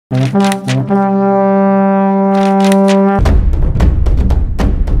Why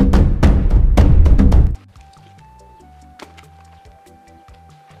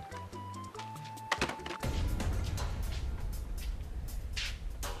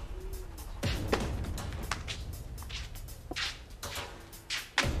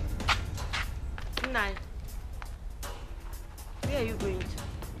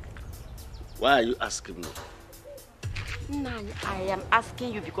are you asking me? Nai, I am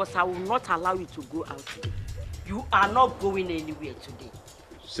asking you because I will not allow you to go out today. You are not going anywhere today.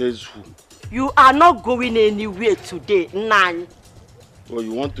 Says who? You are not going anywhere today, Nai. Oh,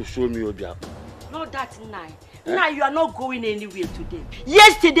 you want to show me Obiapo? No, that's Nai. Nai, you are not going anywhere today.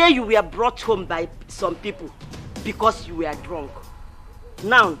 Yesterday you were brought home by some people because you were drunk.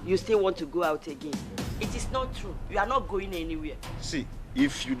 Now you still want to go out again. It is not true. You are not going anywhere. See,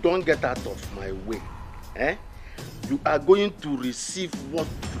 if you don't get out of my way, you are going to receive what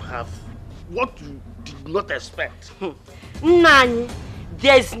you did not expect. Nani,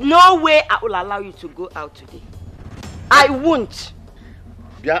 there's no way I will allow you to go out today. I won't.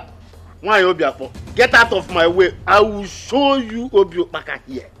 Yeah, why Obiapo? Get out of my way. I will show you Obiapo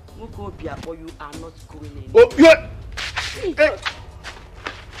here. Obiapo, you are not going anywhere. Oh, yeah.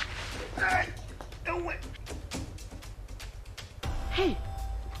 Hey,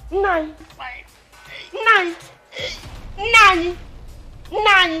 Nani, Nani, Nani,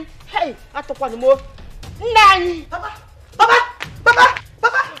 Nani. Hey, I talk one more. Nani, Papa.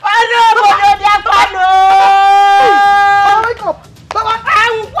 Wake up, Papa.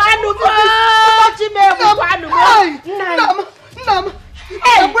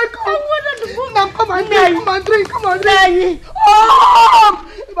 Nam, come on, drink.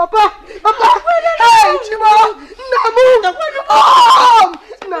 Papa. Hey, Chima.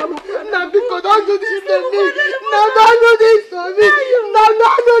 Nam, because don't do this to me. Don't do this to me. Don't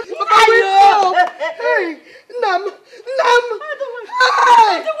do this. Papa, wake up. Hey, Nam.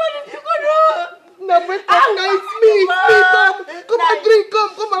 Hey. Nam, wake up. It's me. Come on, drink.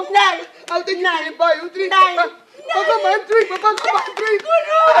 Come on. I'll take you to the bar. You drink, Papa. Come on, drink.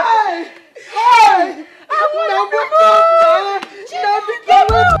 Hey. Nam, wake up. Nam, wake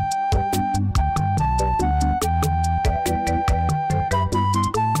up.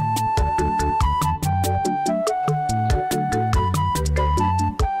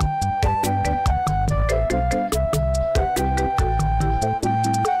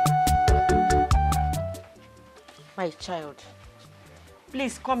 My child,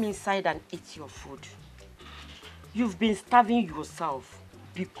 please come inside and eat your food. You've been starving yourself.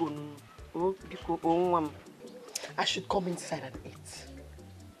 I should come inside and eat.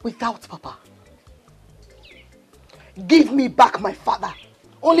 Without Papa. Give me back my father.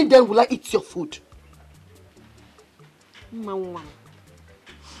 Only then will I eat your food. Mama,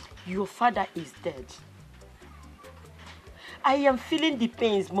 your father is dead. I am feeling the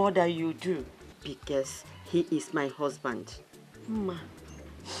pains more than you do because he is my husband. Ma,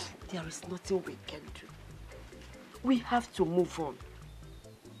 there is nothing we can do. We have to move on.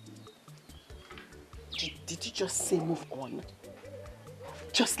 Did you just say move on?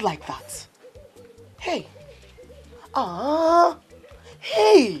 Just like that? Hey.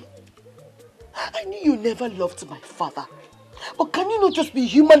 Hey. I knew you never loved my father. But can you not just be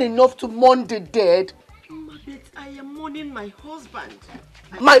human enough to mourn the dead? Ma, but I am mourning my husband.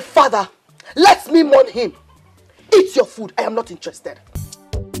 My father. Let me mourn him. Eat your food. I am not interested.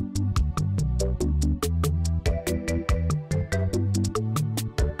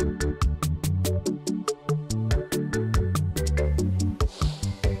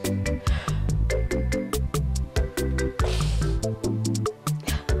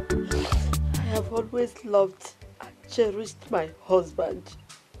 I have always loved and cherished my husband.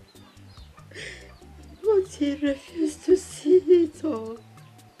 But he refused to see it all.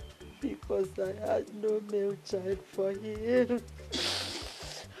 Because I had no male child for him.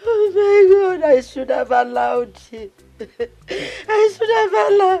 Oh my God, I should have allowed him. I should have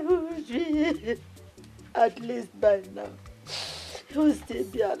allowed him. At least by now, he will still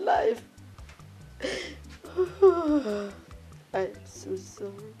be alive. Oh, I am so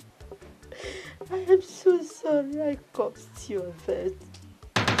sorry. I am so sorry I caused your death.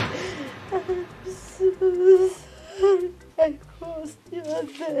 I am so sorry. I caused your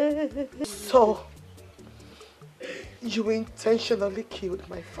death. So, you intentionally killed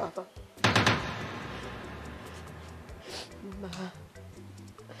my father?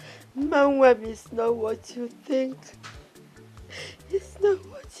 Mawam is not what you think. It's not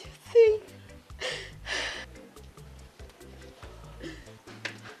what you think.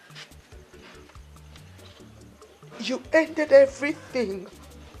 You ended everything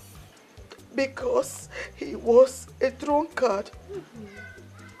because he was a drunkard.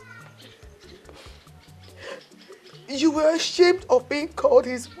 You were ashamed of being called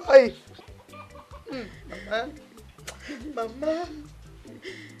his wife. Mama.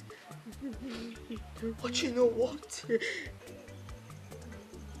 But you know what?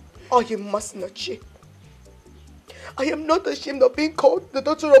 I am not ashamed. I am not ashamed of being called the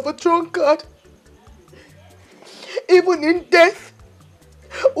daughter of a drunkard. Even in death,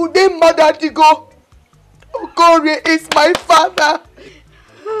 Ude Madadigo, Okorie is my father.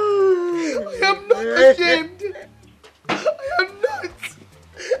 I am not ashamed. I am not.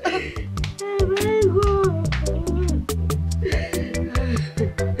 Oh my God.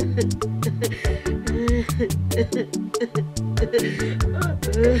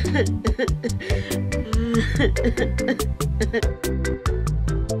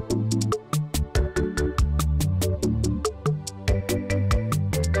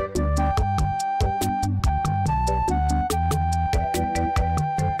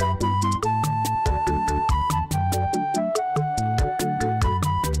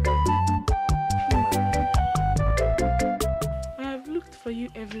 You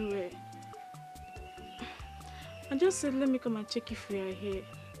everywhere. I just said let me come and check if we are here.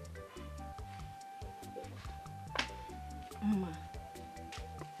 Mama,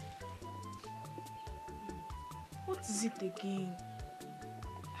 what is it again?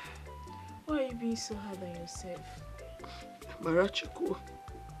 Why are you being so hard on yourself? Marachuku,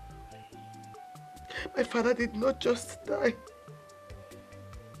 my father did not just die.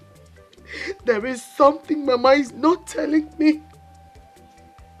 There is something Mama is not telling me.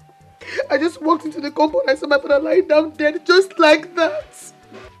 I just walked into the compound and I saw my father lying down dead just like that.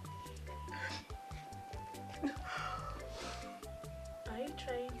 Are you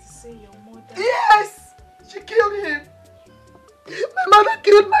trying to say your mother? Yes! She killed him. My mother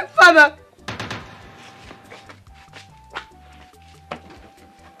killed my father.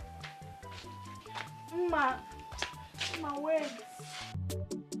 Ma, wait.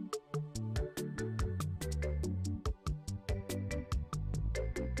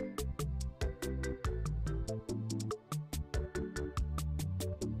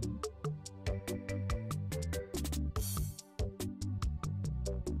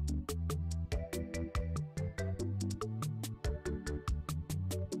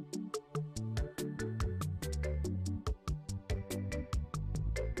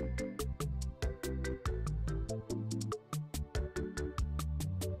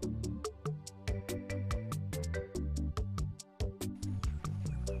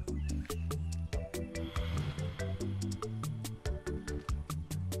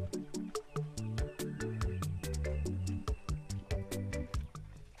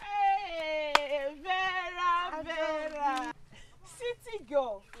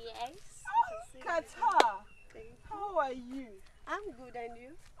 Girl. Yes. Oh, look at her. How are you? I'm good, and you?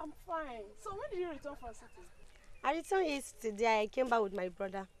 I'm fine. So when did you return from city? I returned yesterday. I came back with my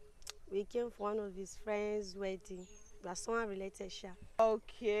brother. We came for one of his friends' wedding. We are someone related, sure.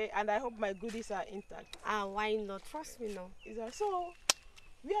 Okay, and I hope my goodies are intact. Ah, why not? Trust me now. Is that so?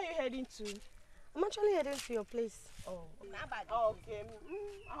 Where are you heading to? I'm actually heading to your place. Oh. Okay.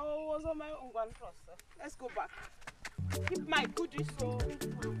 I was on my own one trust. Let's go back. Keep my goodies so.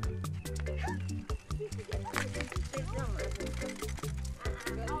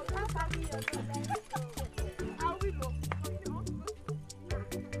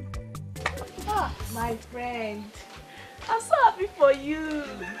 Ah, my friend. I'm so happy for you.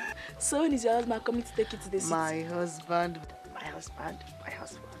 So when is your husband coming to take you to the city? My husband.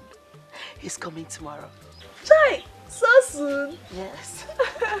 He's coming tomorrow. Chai, so soon. Yes.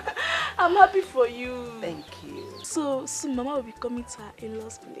 I'm happy for you. Thank you. So soon Mama will be coming to her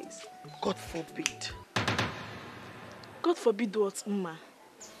in-laws' place. God forbid. God forbid what, Mama?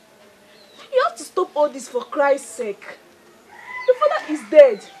 You have to stop all this for Christ's sake. Your father is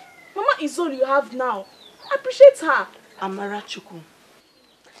dead. Mama is all you have now. Appreciate her. Amarachuku,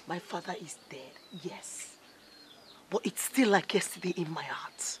 my father is dead, yes. But it's still like yesterday in my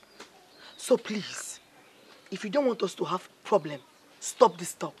heart. So please, if you don't want us to have problem, stop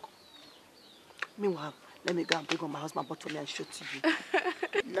this talk. Meanwhile, let me go and bring on my husband bottle and show to you.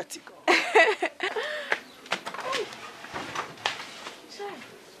 Naughty girl.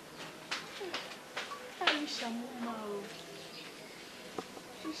 I wish I'm Mama.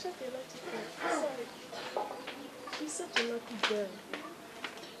 She's such a lucky girl. Sorry. She's such a lucky girl.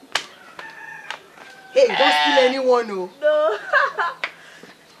 Hey, don't steal anyone, no. No.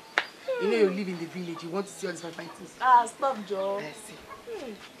 You know you live in the village, you want to see all these fine things. Ah, stop, Joe. Let's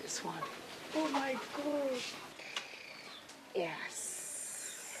see. This one. Oh my God. Yes.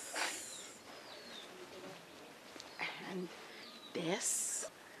 And this.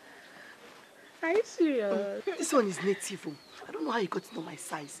 Are you serious? This one is native. I don't know how you got to know my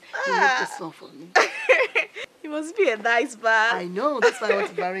size. You made this one for me. He must be a nice man. I know, that's why I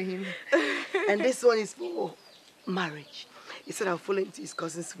want to marry him. And this one is for marriage. He said I'll follow him to his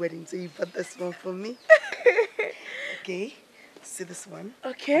cousin's wedding, so he bought this one for me. Okay, see this one.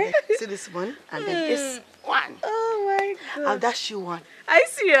 Okay. See this one, and then this one. Oh my God. I'll dash you one. Are you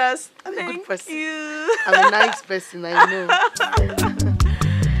serious? I'm a Thank good person. you. I'm a nice person, I know.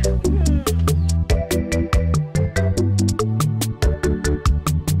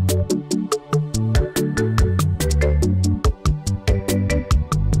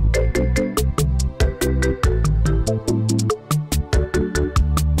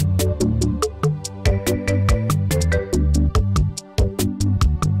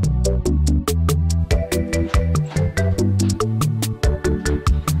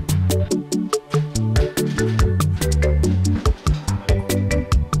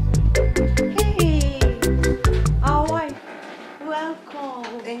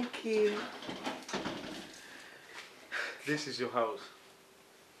 This is your house.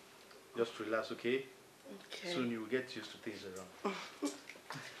 Just relax, okay? Okay. Soon you will get used to things around.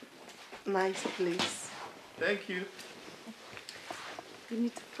 Nice place. Thank you. You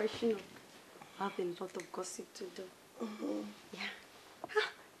need to freshen up. I have a lot of gossip to do. Yeah.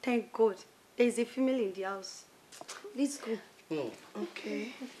 Thank God. There is a female in the house. Let's go.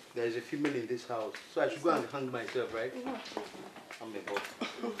 Okay. There is a female in this house, so I should go and hang myself, right? I'm a boy.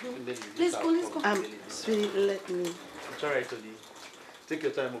 Let's go. Sweetie, let me. It's alright, Tony. Take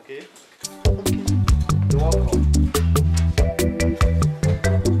your time, okay? Okay. You're welcome.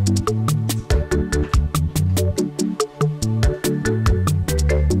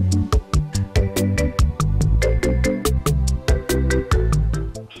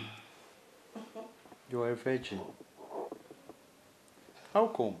 You are a virgin. How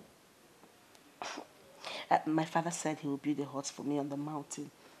come? My father said he will build a hut for me on the mountain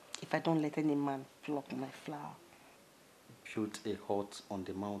if I don't let any man pluck my flower. Built a hut on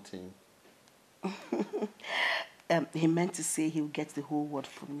the mountain. He meant to say he will get the whole world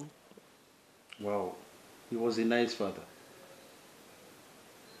for me. Wow, he was a nice father.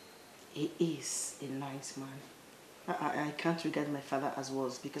 He is a nice man. I can't regard my father as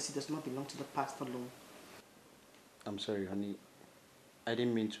was because he does not belong to the past alone. I'm sorry, honey. I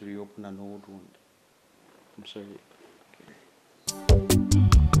didn't mean to reopen an old wound. I'm sorry.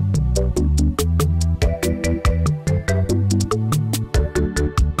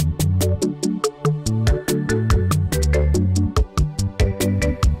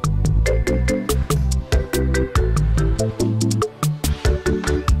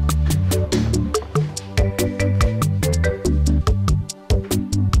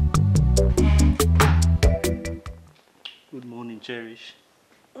 Good morning, Cherish.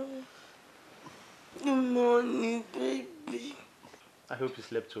 Good morning, baby. I hope you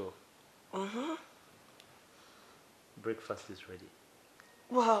slept well. Breakfast is ready.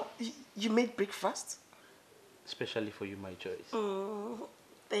 Wow, you made breakfast? Especially for you, my choice. Oh,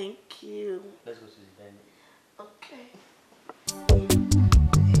 thank you. Let's go to the dining. Okay.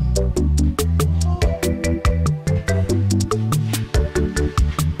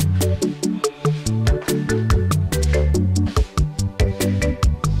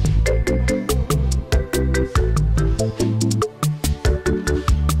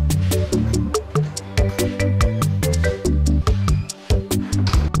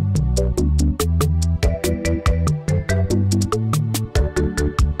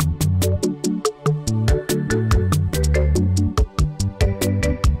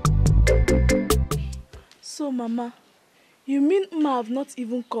 So, Mama, you mean Mma have not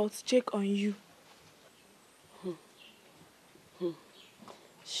even called to check on you?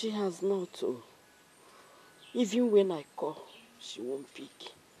 She has not. Even when I call, she won't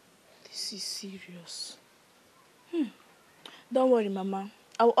pick. This is serious. Don't worry, Mama.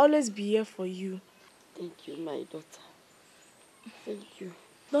 I will always be here for you. Thank you, my daughter. Thank you.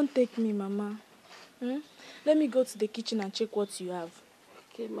 Don't take me, Mama. Let me go to the kitchen and check what you have.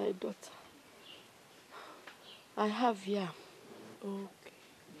 Okay, my daughter. I have yam. Okay.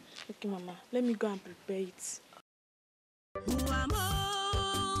 Okay, Mama. Let me go and prepare it. Mma.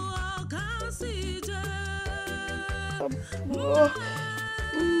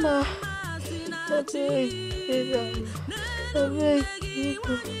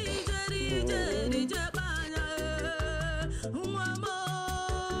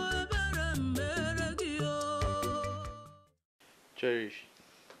 Cherish,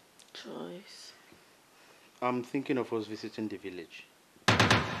 Choice. I'm thinking of us visiting the village.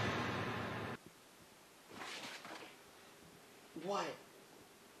 Why?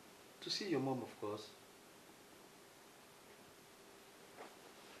 To see your mom, of course.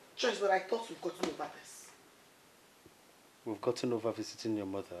 Joyce, but I thought we've gotten over this. We've gotten over visiting your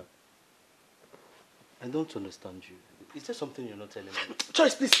mother. I don't understand you. Is there something you're not telling me?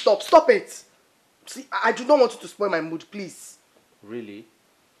 Joyce, please stop. Stop it. See, I do not want you to spoil my mood, please. Really?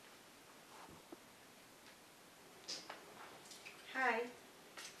 Hi.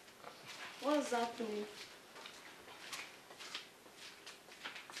 What's happening?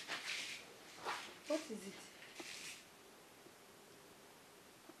 What is it?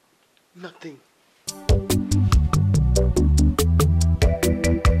 Nothing.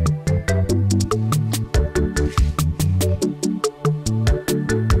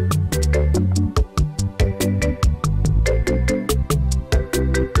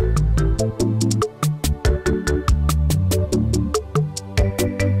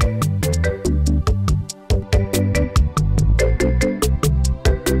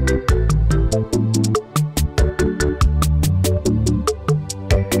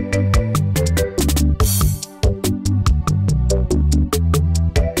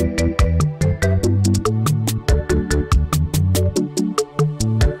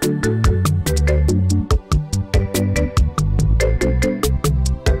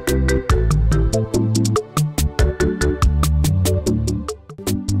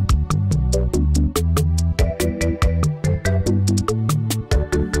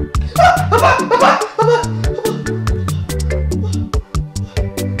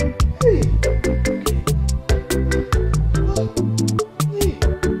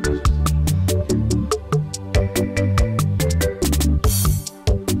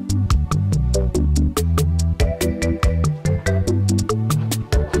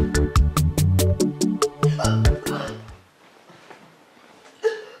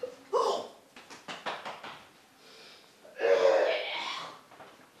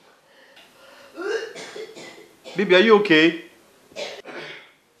 Baby, are you okay?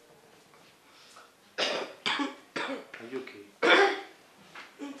 Are you okay?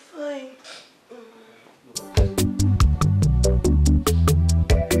 I'm fine.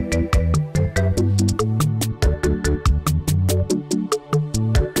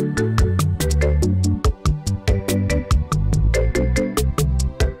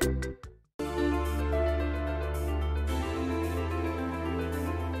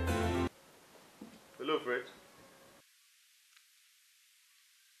 Hello, Fred.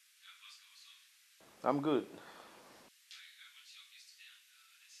 I'm good.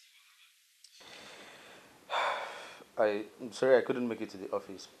 I'm sorry I couldn't make it to the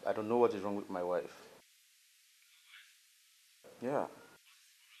office. I don't know what is wrong with my wife. Yeah.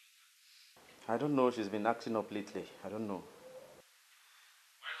 I don't know. She's been acting up lately. I don't know.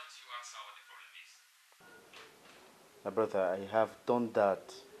 Why don't you ask her what the problem is? My brother, I have done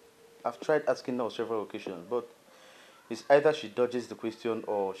that. I've tried asking her on several occasions, but it's either she dodges the question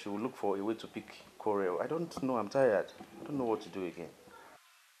or she will look for a way to pick quarrel. I don't know. I'm tired. I don't know what to do again.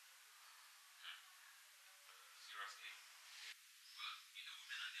 Seriously? Well, you know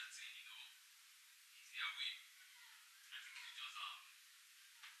women and their thing, it's their way. I think you just forget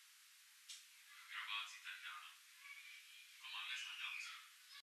about it and come on, let's hang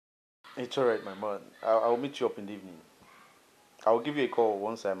out. It's alright, my man. I'll meet you up in the evening. I'll give you a call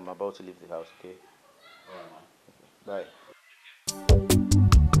once I'm about to leave the house, okay? Alright, man. Bye.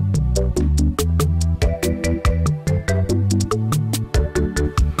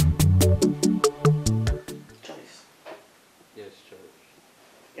 Joyce, Yes, George.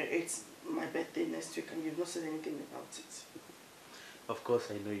 it's my birthday next week and you've not said anything about it. Of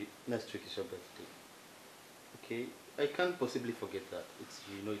course, I know next week is your birthday. Okay, I can't possibly forget that.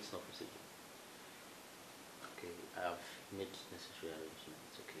 You know it's not possible. Okay, I have made necessary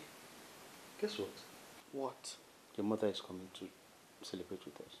arrangements. Okay. Guess what? What? Your mother is coming to celebrate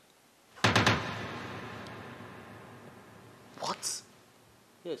with us. What?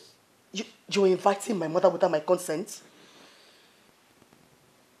 Yes. You're inviting my mother without my consent?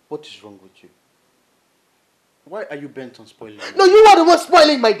 What is wrong with you? Why are you bent on spoiling me? No, you are the one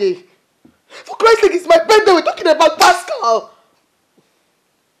spoiling my day. For Christ's sake, it's my birthday. We're talking about Pascal.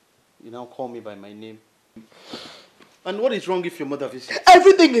 You now call me by my name. And what is wrong if your mother visits?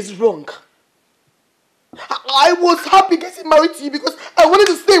 Everything is wrong. I was happy getting married to you because I wanted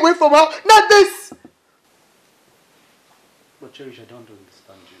to stay away from her. Not this. But Cherish, I don't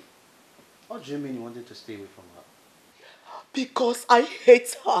understand you. What do you mean you wanted to stay away from her? Because I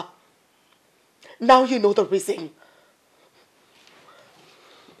hate her. Now you know the reason.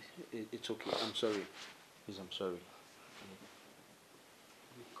 It's okay. I'm sorry. Please, I'm sorry.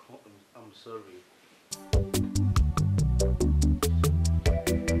 I'm sorry.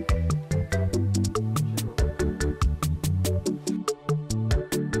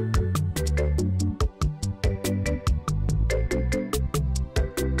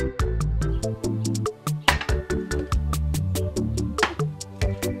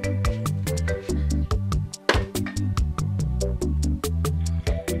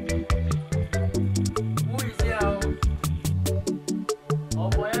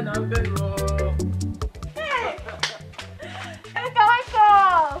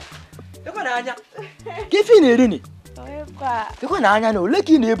 Kefin erini. Na anya no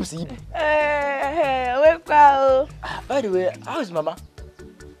leki na ebusi ibu. By the way, how's mama?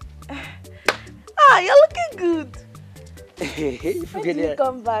 You're looking good. When did you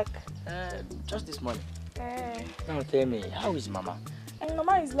come back? Just this morning. Now tell me, how is mama? And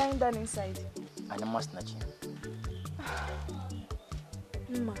mama is lying down inside. And I must not.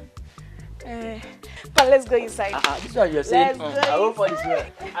 Mama. But let's go inside. This is what you're saying. Let's go I hope all is well.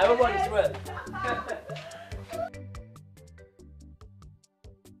 I hope all is well.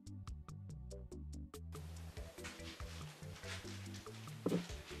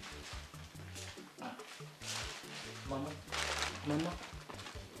 Mama.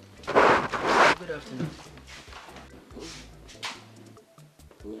 Good afternoon.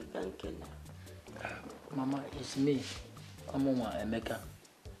 Mama, it's me. I'm Mama Emeka.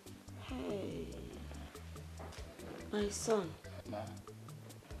 Hey, my son. Mama.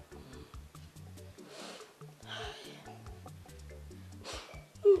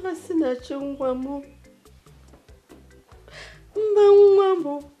 Masinachi nwamu.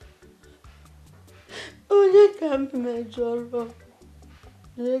 Nwamu. Onye ka m mejọrọ?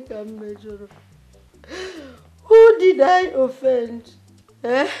 Who did I offend?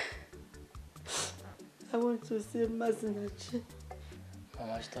 I want to say Masinachi.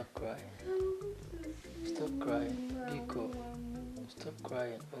 Mama, stop crying. Stop crying. Biko. Stop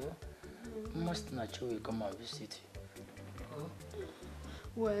crying. Oh, must not will come and visit you. Oh.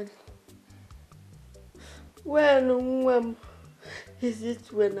 When is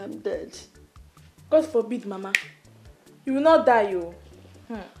it when I'm dead? God forbid, Mama. You will not die, you.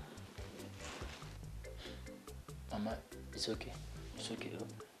 Mama, it's okay. It's okay.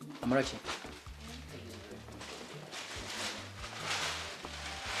 I'm rushing.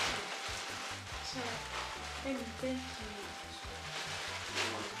 Thank you.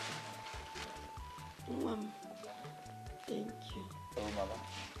 Mom, thank you. Oh, Mama.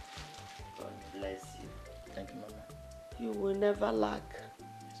 God bless you. Thank you, Mama. You will never lack.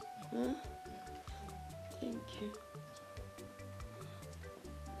 Huh? Thank you.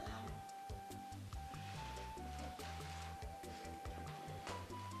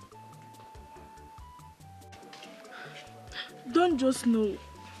 Don't just know.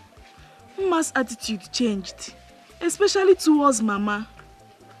 Mama's attitude changed, especially towards Mama.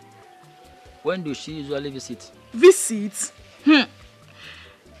 When does she usually visit? Visit? Ever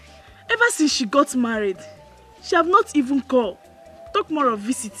since she got married, she have not even called. Talk more of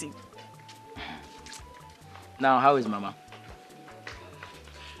visiting. Now, how is Mama?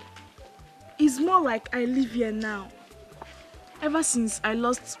 It's more like I live here now. Ever since I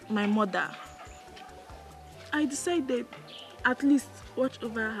lost my mother, I decided at least watch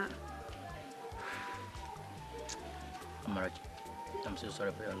over her. Amarachi, I'm so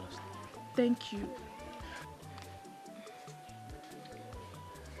sorry for your loss. Thank you.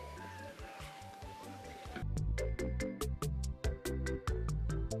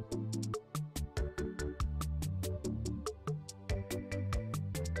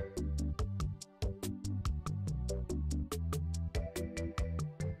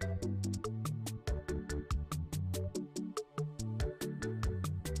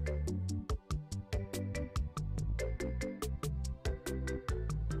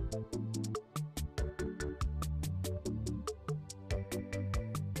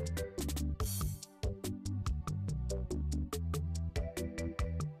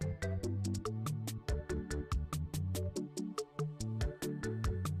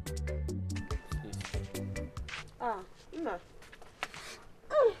 Nna.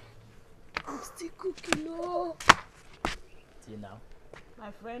 I'm still cooking, no. See now?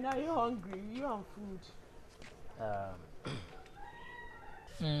 My friend, are you hungry? You want food?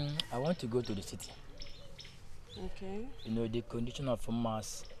 I want to go to the city. Okay. You know, the condition of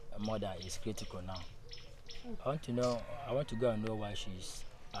Mama's mother is critical now. I want to go and know why she's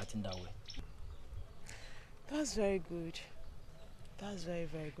acting that way. That's very good. That's very,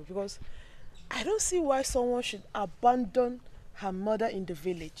 very good. Because I don't see why someone should abandon her mother in the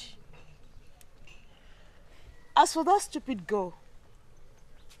village. As for that stupid girl,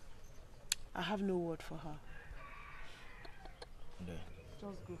 I have no word for her. Okay.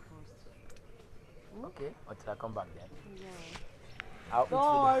 Just go first. Okay, until I come back then. Yeah.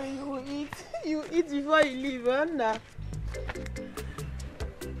 Don't worry, you will eat. You eat before you leave, Anna.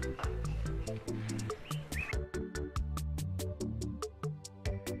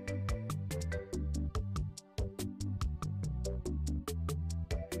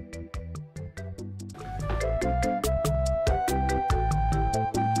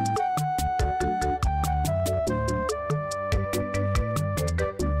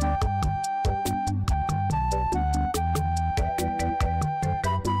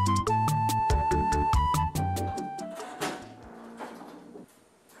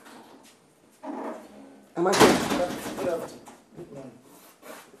 Amaka, good afternoon. Good morning.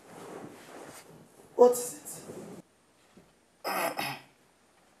 What is it?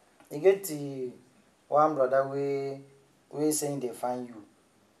 You get the one brother we saying they find you.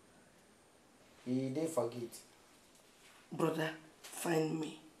 He didn't forget. Brother, find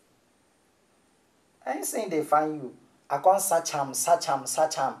me. I ain't saying they find you. I can't search him.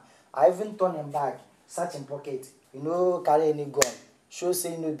 I even turn him back, search him pocket. You know, carry any gun. Show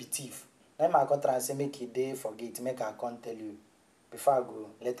say no be thief. Then I go try and say make he dey forget, make I can't tell you. Before I go,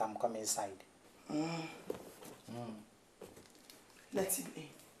 let him come inside. Let him in.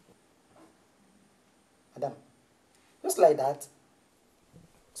 Madam, just like that.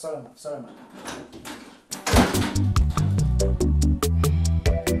 Sorry, ma.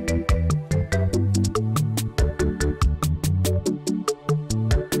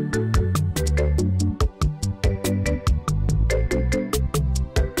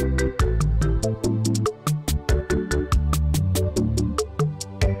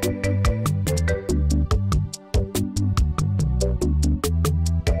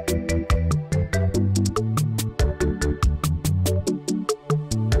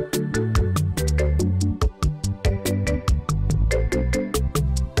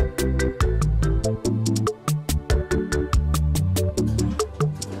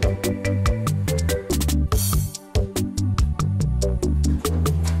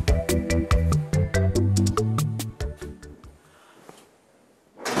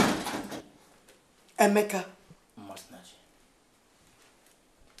 Emeka.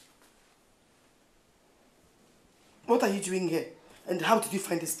 What are you doing here? And how did you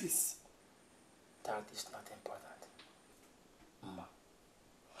find this place? That is not important. Ma.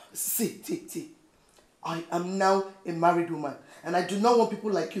 See. I am now a married woman. And I do not want people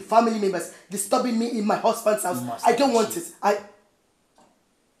like you, family members, disturbing me in my husband's house. I don't want it.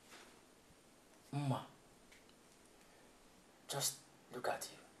 Ma. Just look at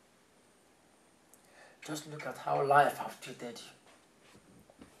you. Just look at how life has treated you.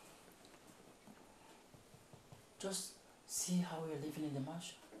 Just see how you're living in the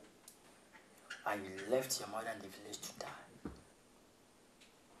mansion. And you left your mother in the village to die.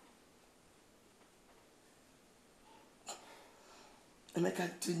 Emeka,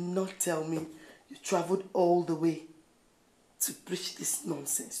 do not tell me you traveled all the way to preach this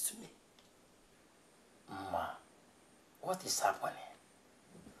nonsense to me. Ma, what is happening?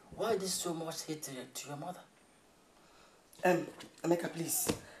 Why is so much hatred to your mother? Emeka, please,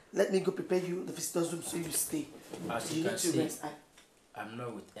 let me go prepare you the visitor's room so you stay. As you can see, I'm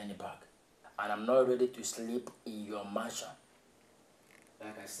not with any bag. And I'm not ready to sleep in your mansion.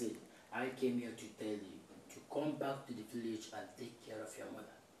 Like I said, I came here to tell you to come back to the village and take care of your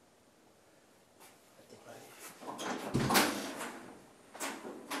mother.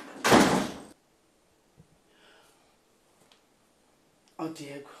 Oh,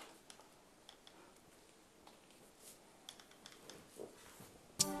 Diego.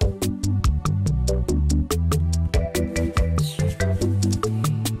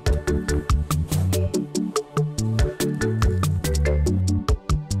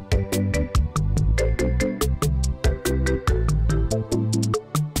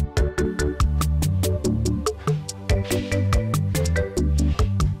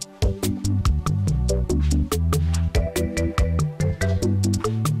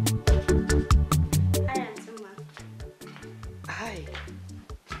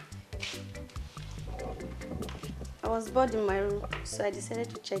 Bored in my room, so I decided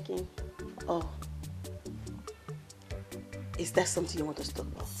to check in. Oh. Is that something you want us to talk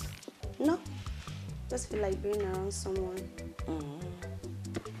about? No. Just feel like being around someone.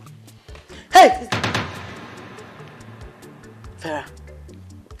 Hey! Farah,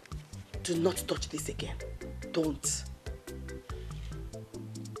 do not touch this again. Don't.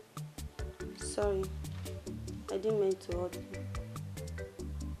 Sorry. I didn't mean to hurt you.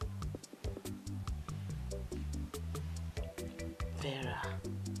 Vera,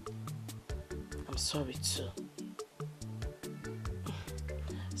 I'm sorry too.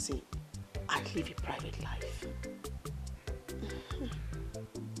 See, I live a private life.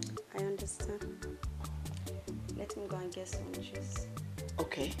 I understand. Let him go and get some juice.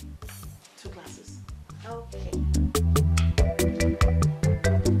 Okay. 2 glasses. Okay.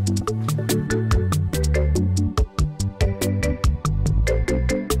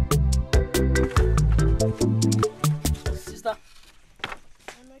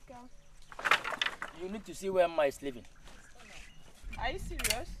 You need to see where Ma is living. Are you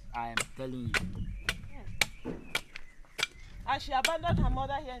serious? I am telling you. Yeah. And she abandoned her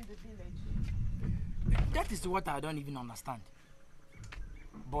mother here in the village. That is what I don't even understand.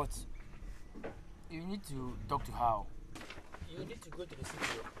 But You need to talk to her. You need to go to the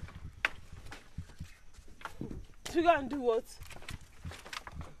city. To go and do what?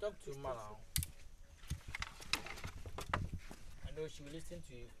 Talk to Mama now. I know she will listen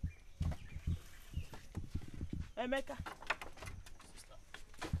to you. Emeka.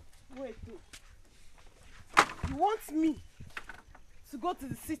 Wait. You want me to go to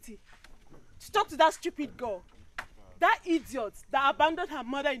the city to talk to that stupid girl? That idiot that abandoned her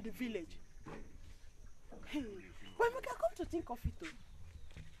mother in the village? Hey, but Emeka, come to think of it though.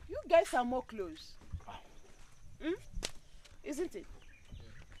 You guys are more close. Hmm? Isn't it?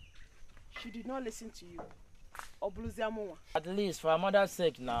 She did not listen to you. At least for her mother's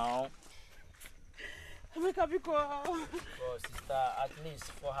sake now. Emeka, because... Oh, sister, at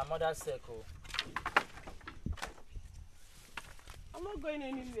least for her mother's sake. Oh. I'm not going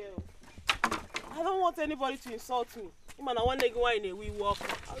anywhere. I don't want anybody to insult me. Man, I want to go in a wee walk.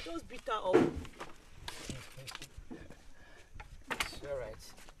 I'll just beat her up. It's alright.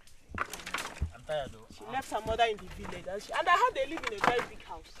 I'm tired though. She left her mother in the village and I heard they live in a very big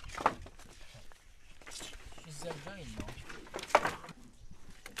house. She's enjoying now.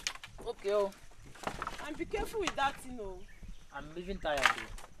 Okay, oh. And be careful with that, you know. I'm even tired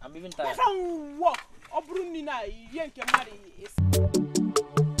though. I'm even tired. Walk. Obrunina, you can marry.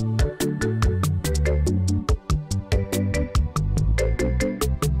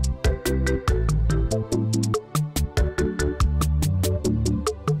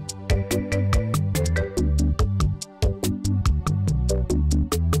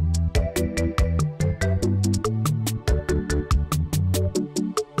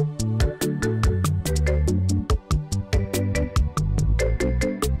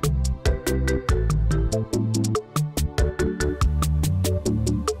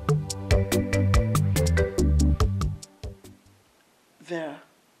 Vera.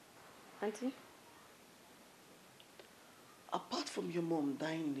 Auntie? Apart from your mom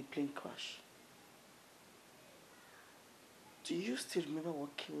dying in the plane crash, do you still remember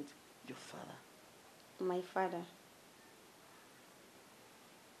what killed your father? My father?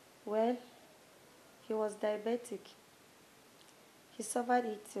 Well, he was diabetic. He suffered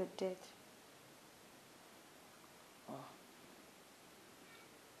it till death. Oh.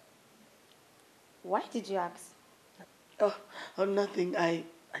 Why did you ask? Oh, nothing. I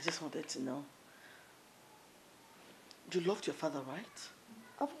just wanted to know. You loved your father, right?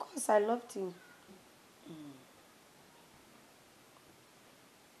 Of course, I loved him.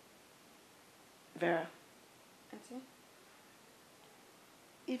 Vera, Auntie?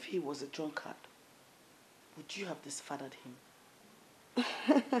 if he was a drunkard, would you have disfathered him?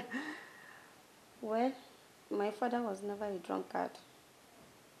 Well, my father was never a drunkard.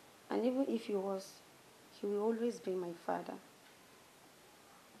 And even if he was, he will always be my father.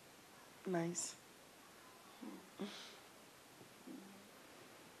 Nice.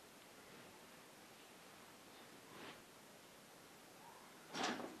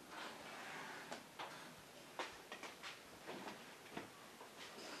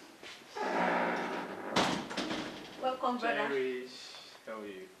 Welcome, brother. Cherish, how are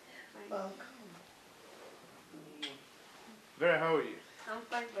you? Welcome. Vera, how are you? I'm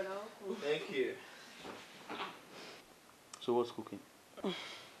fine, brother. Thank you. So what's cooking?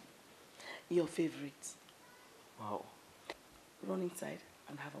 Your favorite. Wow. Run inside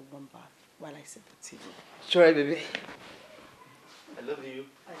and have a warm bath while I set the table. Sure, baby. I love you.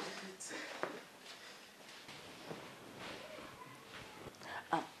 I love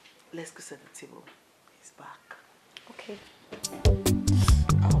it. Let's go set the table. He's back. Okay.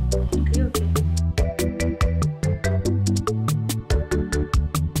 Are you okay?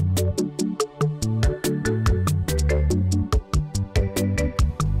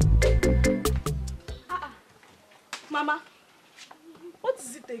 Mama, what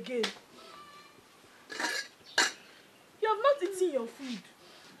is it again? You have not eaten your food.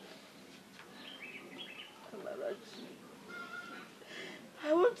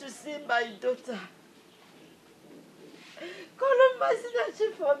 I want to see my daughter. Call on mercy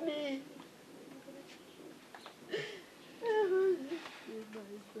for me. I want to see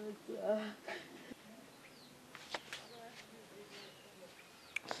my daughter.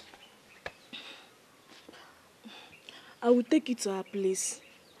 I will take you to her place.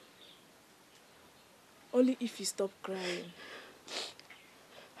 Only if you stop crying.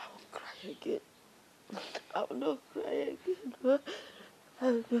 I will cry again. I will not cry again. I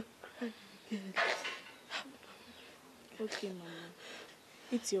will not cry again. Okay, Mama.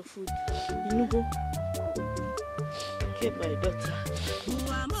 Eat your food. You go. Get my daughter.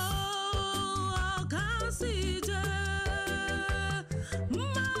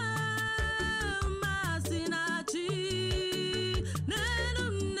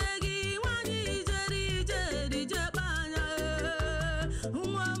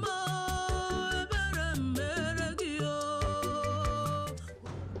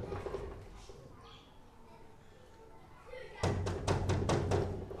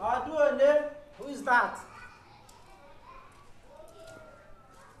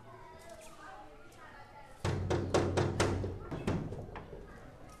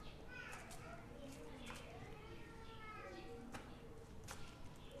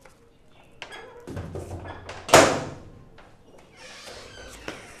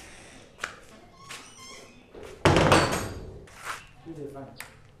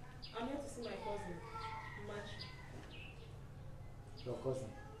 I'm here to see my cousin. Your cousin?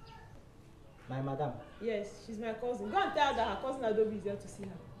 My madam? Yes, she's my cousin. Go and tell her that her cousin Adobe is here to see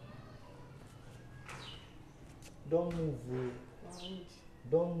her. Don't move, oh.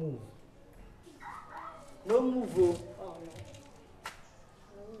 Don't move. Don't move, oh. Oh, no.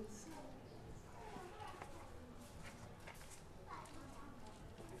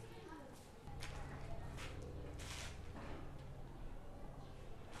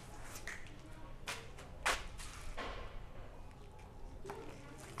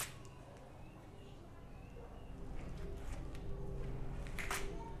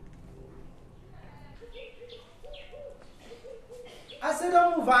 I said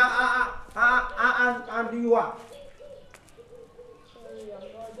don't move, and you are. Sorry, I'm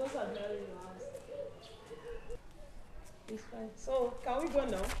not. Just admiring your house. It's fine. So, can we go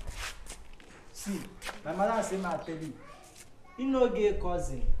now? See, my mother say I tell you, you no gay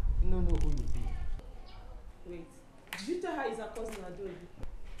cousin, you no know who you be. Wait, did you tell her it's her cousin Adobe?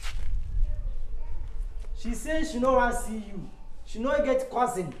 She say she no want see you. She no get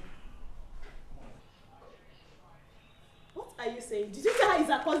cousin. What are you saying? Did you tell her it's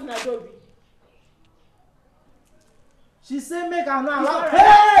her cousin Adobe? She say make her now. Right.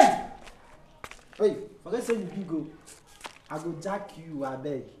 Hey! Wait, forget say you big go. I go jack you, I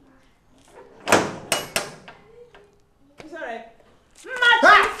beg. It's alright.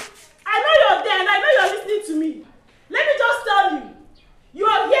 Magic! I know you're there and I know you're listening to me. Let me just tell you. You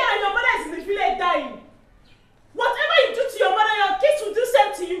are here and your mother is in the village dying. Whatever you do to your mother, your kids will do the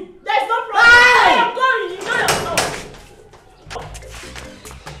same to you. There's no problem. Hey! I am going. You know yourself.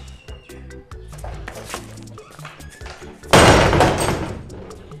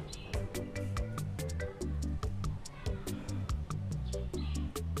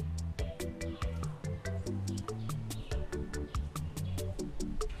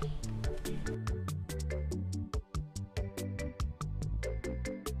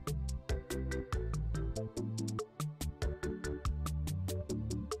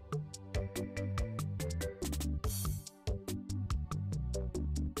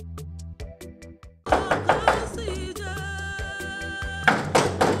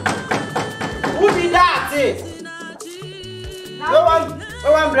 Who did that? No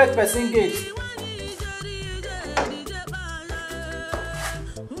one break person gate.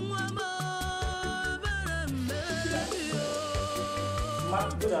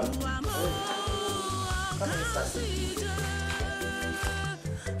 Good afternoon. Come inside.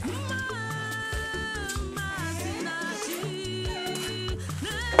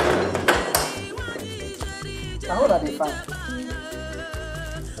 Now hold on the fan.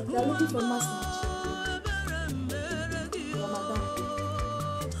 You are looking for Masnach. Your madam.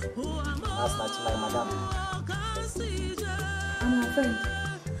 Masnach, my madam. I'm her friend.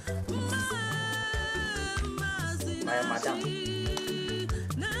 My madam.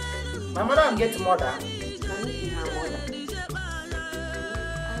 My madam get mother. Can you be her mother?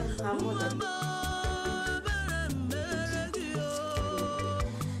 I am her mother.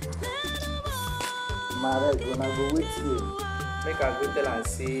 Married, when I go with you, make her go tell and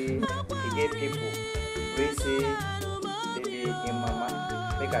say he get people. We say they be in mama.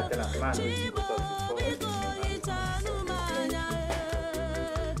 Make her tell her man we go talk before.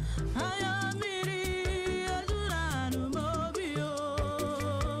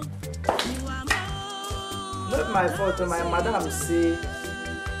 Not my fault. My madam say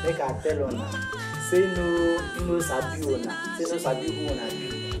make her tell her. Say no sabi ona. Say no sabi who ona be.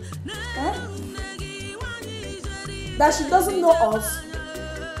 Eh? That she doesn't know us.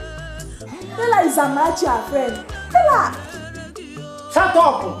 Tell her is Amarachi her friend. Tell her. Shut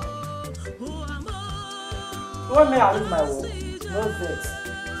up! You want me to lose my work? No vex.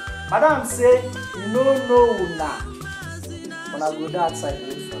 Madam say you no know una. When I go there outside,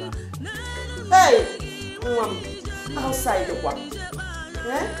 wait for her. Hey! Outside the one.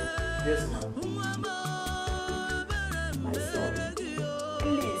 Eh? Yes, ma'am. My son,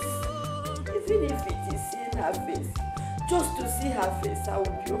 please, even if it is seeing her face, just to see her face, I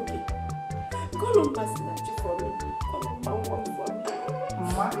will be okay. Call on Masnach for me. Call on my one for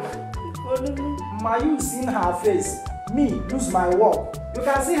me. Ma, you seen her face? Me lose my work. You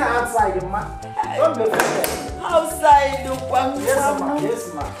can see her outside, ma. Don't be afraid. Outside the one. Yes, ma.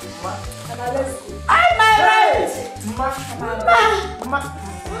 Yes, ma. Ma. Let's go. I'm married. Ma.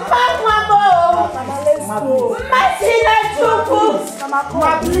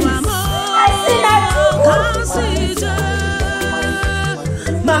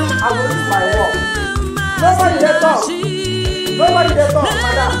 I will lose my work. Nobody there talk. Nobody there talk,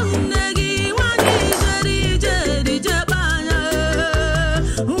 madam.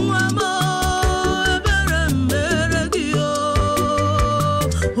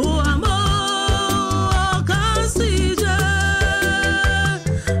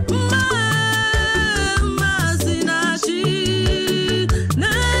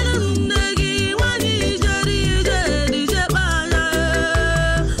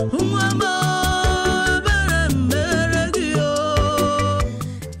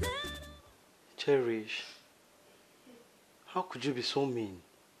 could you be so mean?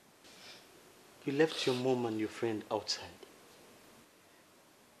 You left your mom and your friend outside.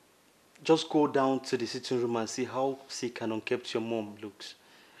 Just go down to the sitting room and see how sick and unkempt your mom looks.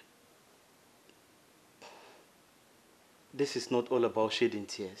 This is not all about shedding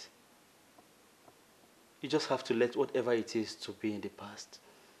tears. You just have to let whatever it is to be in the past.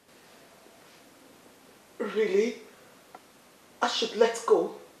 Really? I should let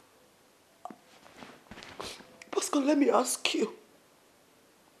go? Pascal, let me ask you.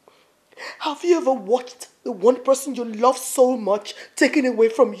 Have you ever watched the one person you love so much taken away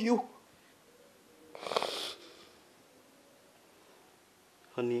from you?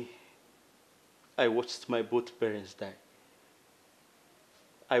 Honey, I watched my both parents die.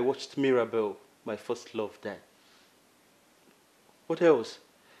 I watched Mirabelle, my first love, die. What else?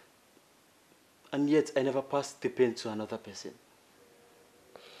 And yet I never passed the pain to another person.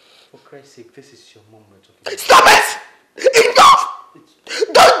 For Christ's sake, this is your mom we're talking about. Stop it! Enough!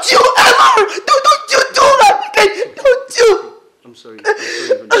 Don't you ever! Don't you do that again! Don't you! I'm sorry.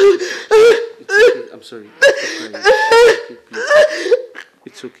 It's okay. I'm sorry.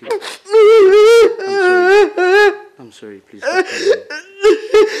 It's okay. I'm sorry. Please stop crying.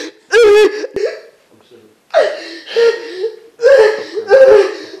 I'm sorry.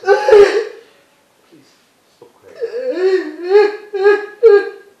 Please stop crying. It's okay.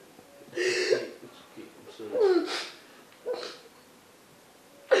 I'm sorry.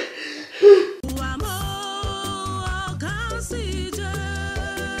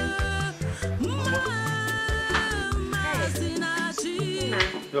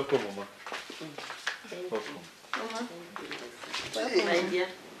 Welcome, Mama. Welcome. Mama. Welcome, my dear.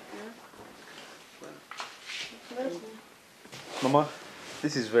 Mama,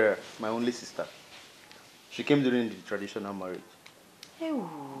 this is Vera, my only sister. She came during the traditional marriage. Hey,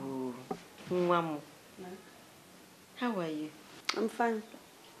 Mwamu. How are you? I'm fine.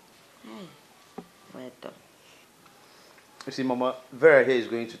 Hey, well done. You see, Mama, Vera here is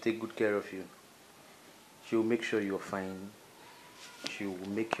going to take good care of you. She will make sure you're fine. She will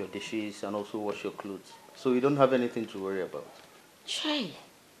make your dishes and also wash your clothes. So you don't have anything to worry about. Chai.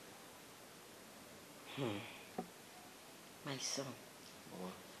 My son.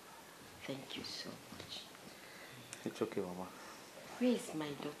 Mama. Thank you so much. It's okay, Mama. Where is my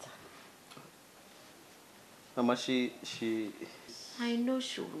daughter? Mama, she... I know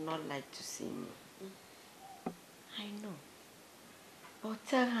she would not like to see me. I know. But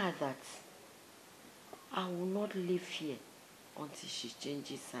tell her that I will not live here until she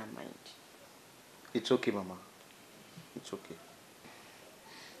changes her mind. It's okay, Mama. It's okay.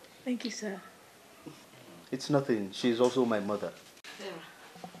 Thank you, sir. It's nothing. She's also my mother. Sarah,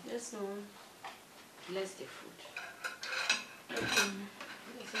 yes, Mom. Bless the food.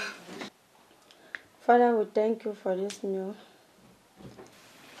 Father, we thank you for this meal.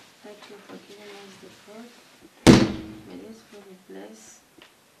 Thank you for giving us the food. May this food be blessed.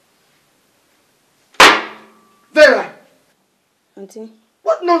 Vera! Auntie?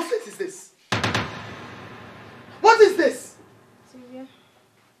 What nonsense is this? What is this? Sylvia?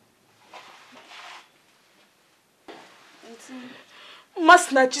 Auntie?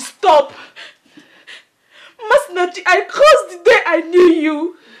 Masnachi, stop! Masnachi, I cursed the day I knew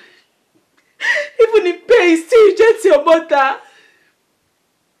you. Even in pain, still you reject your mother.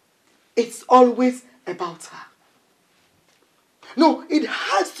 It's always about her. No, it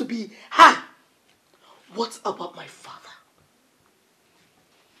has to be her. What about my father?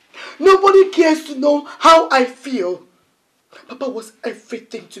 Nobody cares to know how I feel. Papa was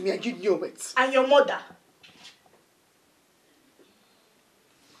everything to me and you knew it. And your mother?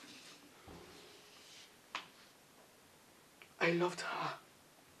 I loved her.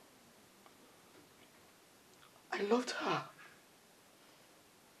 I loved her.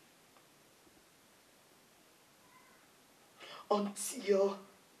 Until...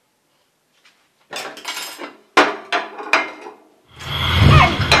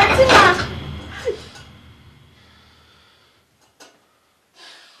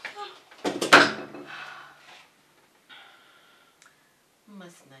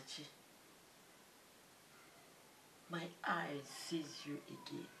 Masnachi, my eyes sees you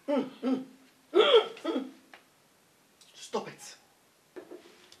again. Stop it.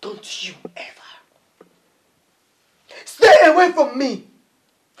 Don't you ever. Stay away from me.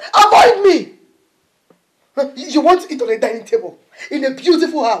 Avoid me. You want to eat on a dining table in a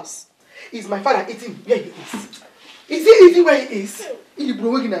beautiful house. Is my father eating where he is? Is he eating where he is?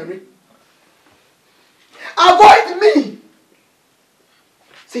 Avoid me.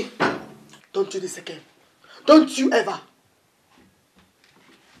 See, don't do this again. Don't you ever.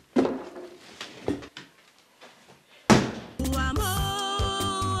 Who am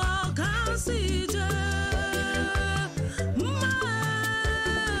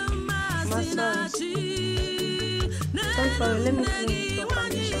Don't worry, let me clean it up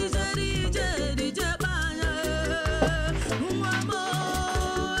and show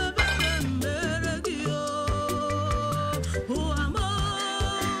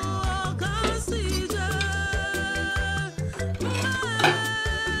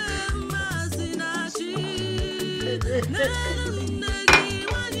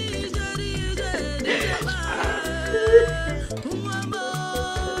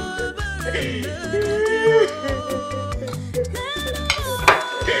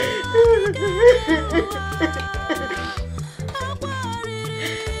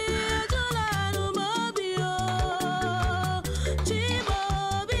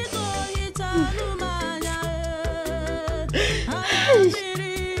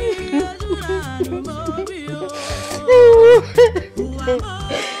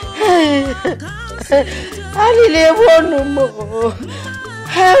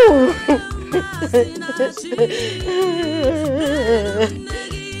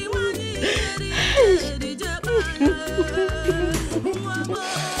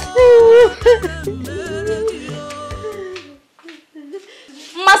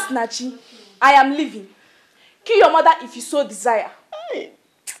Masnachi, I am leaving. Kill your mother if you so desire.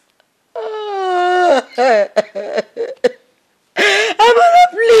 Amara,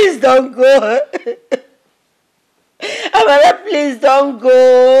 please don't go. Amara, please don't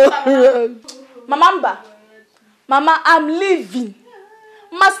go. Mamamba, Mama, I'm leaving.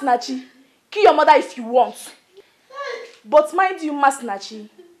 Masnachi, kill your mother if you want. But mind you, Masnachi,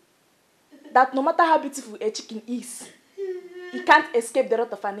 that no matter how beautiful a chicken is, he can't escape the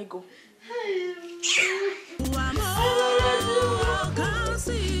wrath of an ego.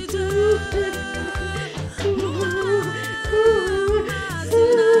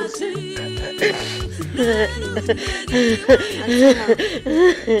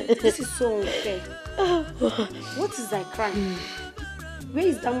 This is so unfair. What is that crime? Where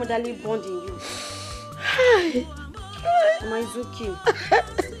is that motherly bond in you? My Zuki.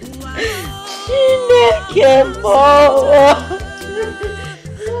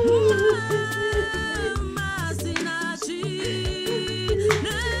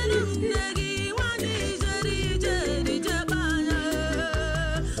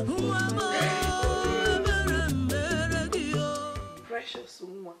 Precious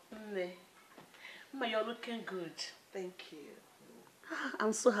Uma. Ma, you're looking good. Thank you.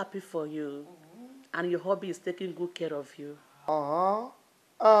 I'm so happy for you. And your hubby is taking good care of you.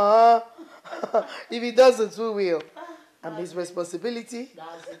 If he doesn't, who will? And his responsibility.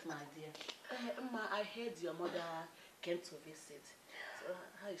 That's it, my dear. Ma, I heard your mother came to visit. So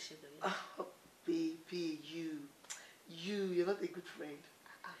how is she doing? Oh, baby, you're not a good friend.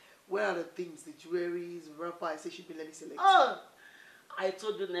 Where are the things, the jewelries, wrapper? I say she'd be let me select. Oh, I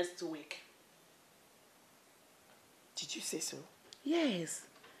told you next week. Did you say so? Yes,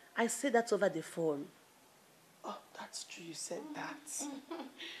 I said that over the phone. Oh, that's true. You said that.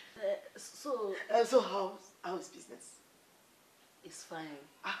 So how's business? It's fine.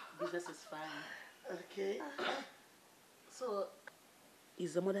 Business is fine. Okay. So,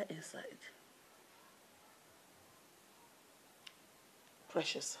 is the mother inside?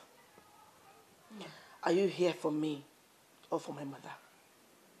 Precious. Are you here for me or for my mother?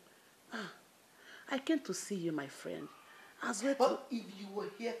 I came to see you, my friend. As well. But if you were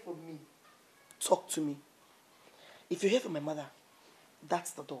here for me, talk to me. If you're here for my mother,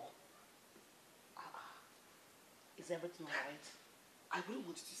 that's the door. Is everything alright? I wouldn't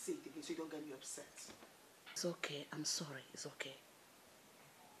want you to say it again so you don't get me upset. It's okay. I'm sorry. It's okay.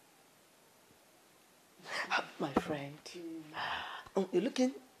 My friend, you're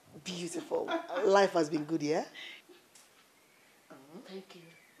looking beautiful. Life has been good, yeah? Thank you.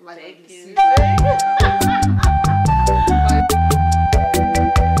 Thank you.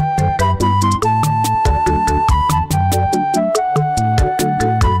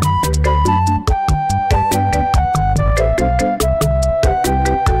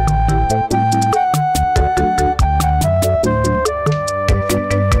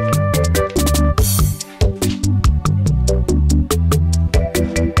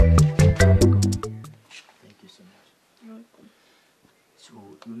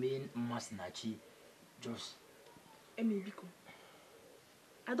 Masnachi just... Biko,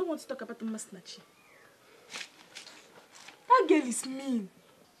 I don't want to talk about Masnachi. That girl is mean.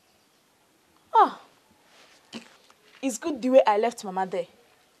 It's good the way I left Mama there.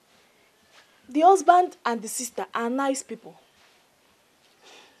 The husband and the sister are nice people.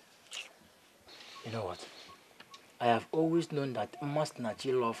 You know what? I have always known that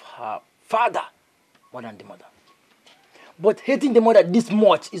Masnachi loves her father more than the mother. But hating the mother this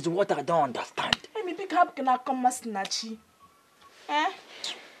much is what I don't understand. Hey, me pick up can I come Masinachi? Eh?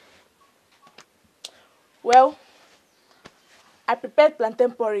 Well, I prepared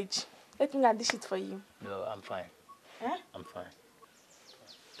plantain porridge. Let me dish it for you. No, I'm fine. Eh? I'm fine.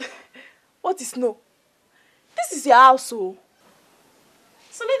 What is no? This is your house, so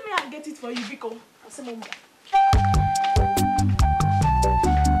let me get it for you, Biko. I'll say Mama.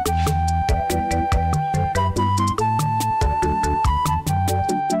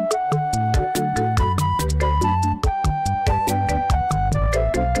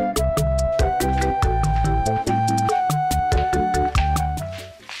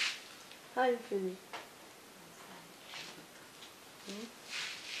 How are you feeling?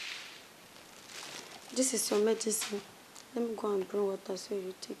 This is your medicine. Let me go and bring water so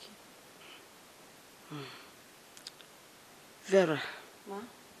you take it. Vera. Ma?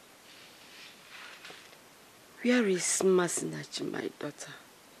 Where is Masinachi, my daughter?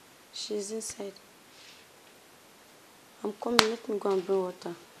 She's inside. I'm coming. Let me go and bring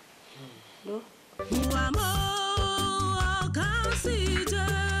water. No?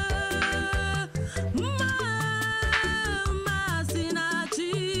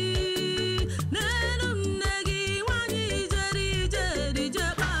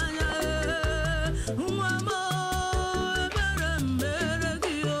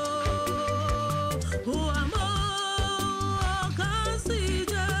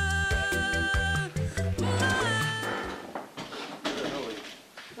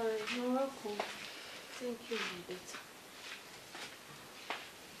 You're welcome. Thank you, my daughter.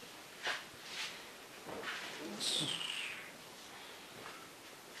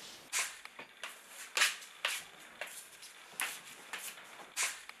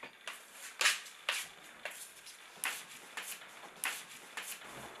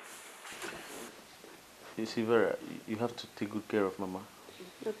 You see, Vera, you have to take good care of Mama.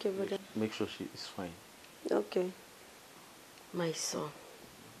 Okay, brother. Make sure she is fine. Okay. My son,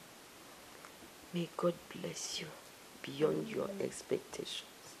 may God bless you beyond your expectations.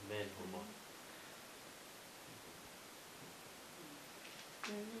 Amen,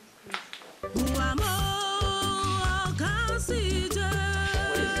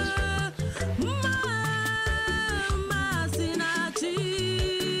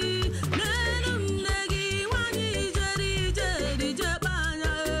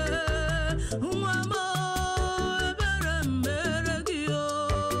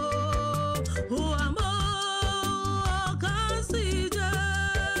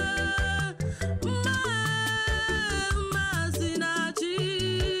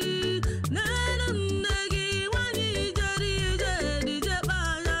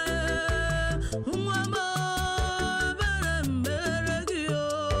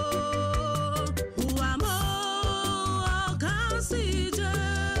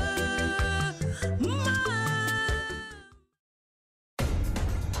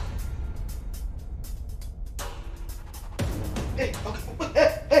 Hey,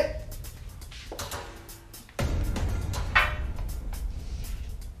 hey!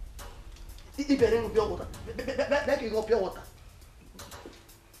 You better pure water. Back you go pure water.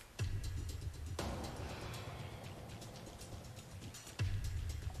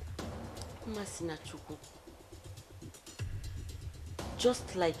 Masinachuku,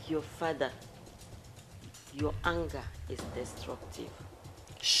 just like your father, your anger is destructive.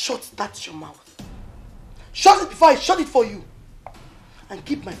 Shut that your mouth. Shut it before I shut it for you. And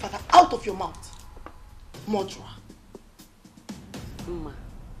keep my father out of your mouth. Murderer. Ma,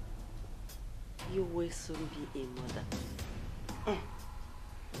 you will soon be a mother.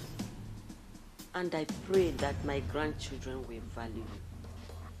 And I pray that my grandchildren will value you.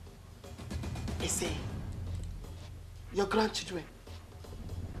 I say, your grandchildren.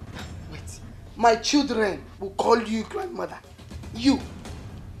 Wait. My children will call you grandmother. You.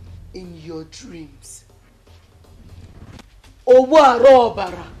 In your dreams. Owa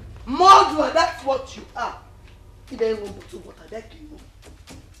robara. Murderer, that's what you are. If they won't put water, that you know.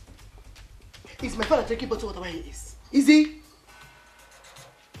 Is my father drinking bottle water where he is? Is he?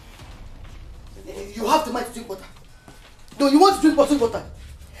 You have the mind to drink water. No, you want to drink bottled water.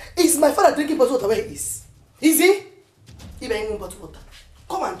 Is my father drinking bottled water where he is? Is he? If I ain't bottled water,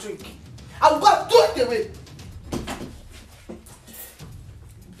 come and drink. I will go and throw it away.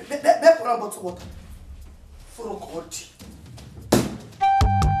 Let's put on bottled water. For God.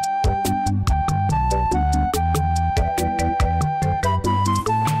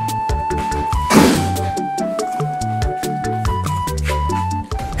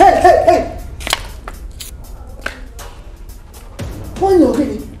 Hey!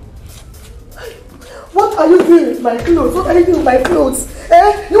 What are are you doing with my clothes? What are you doing with my clothes?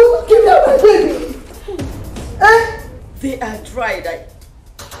 Eh? You want to give me my baby? Eh? I tried.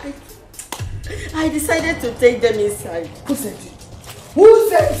 I decided to take them inside. Who sent you? Who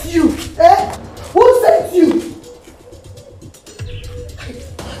sent you? Eh? Who sent you?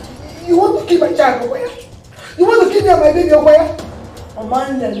 You want to kill my child, Ogoya? You want to kill me and my baby, Ogoya? A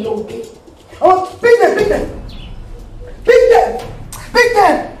man and no, okay? Oh, pick them, pick them! Pick them! Pick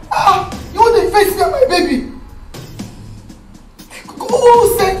them! Ah! You want to face me and my baby?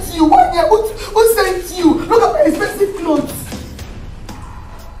 Who sent you? Who sent you? Look at my expensive clothes.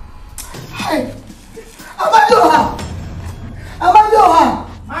 Hi. Amadioha! Amadioha!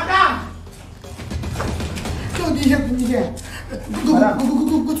 Madam! Don't you help me here?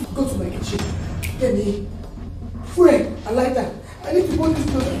 Go to my kitchen. Get me fuel and lighter. I need to burn this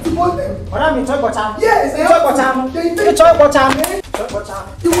clothes. To burn them. Madam, you talk about time. Yes, you talk about time. You talk about time.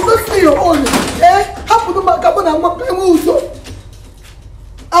 You will not stay your own. Eh? Happen to my carbon and my also.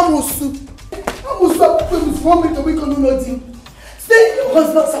 Amusu, I'm want me to make nothing. Stay your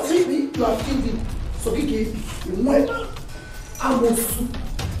husband, succeed you have killed him. So he gave you money. Amusu.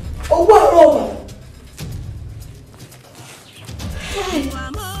 Oh, what over?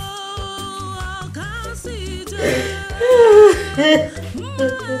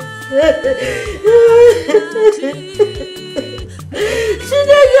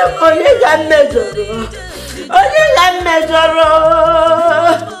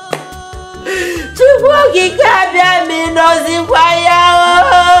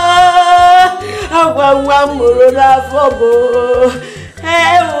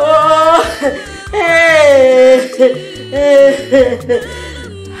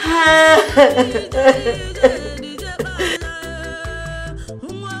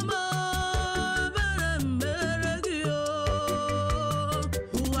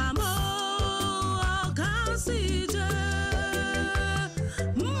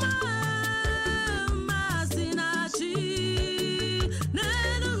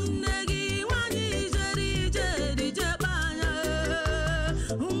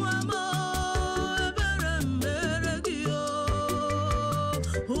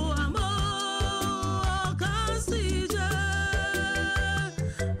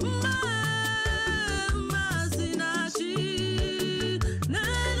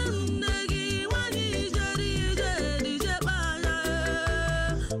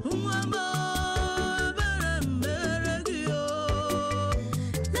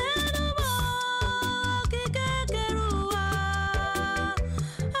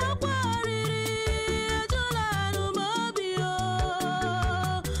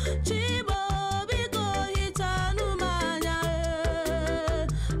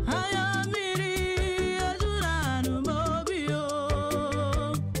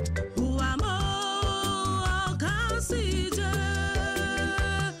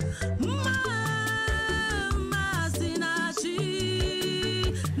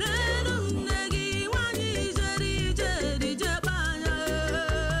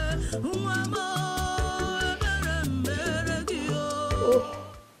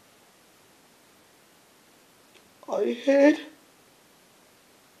 I heard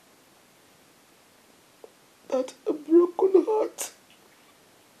that a broken heart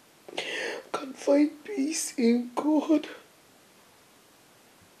can find peace in God.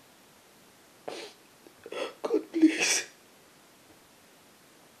 God, please.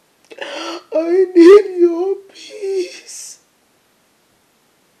 I need your peace.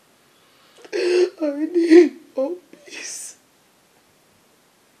 I need your peace.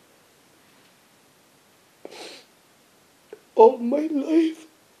 All my life,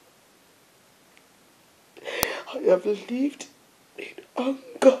 I have lived in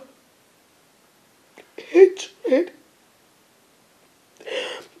anger, hatred,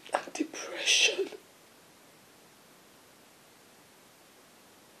 and depression,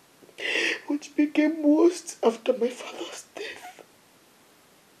 which became worse after my father's death.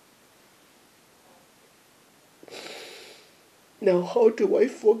 Now, how do I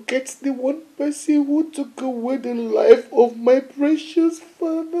forget the one person who took away the life of my precious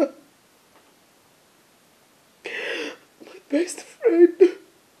father? My best friend.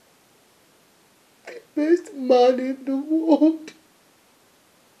 My best man in the world.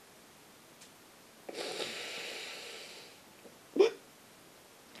 But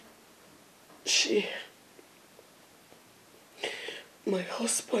she, my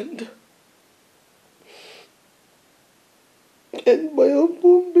husband, and my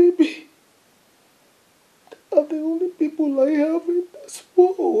unborn baby are the only people I have in this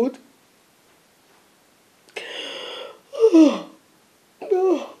world. Oh,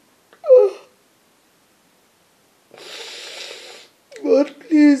 no.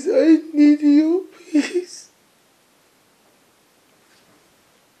 Please, I need your peace.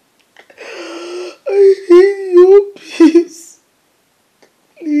 I need your peace.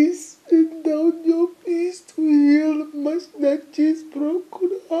 Please send down your peace to heal Masnachi's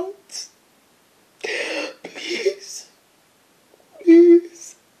broken heart. Please.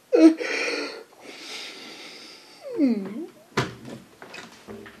 Please.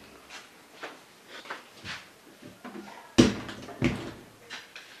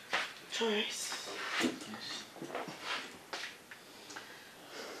 Choice.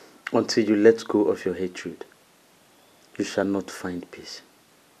 Until you let go of your hatred, you shall not find peace.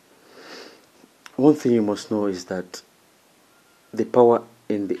 One thing you must know is that the power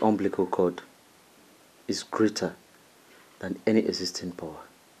in the umbilical cord is greater than any existing power.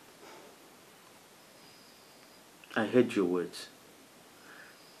 I heard your words,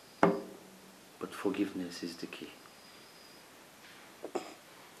 but forgiveness is the key.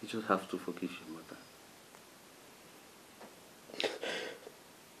 You just have to forgive your mother.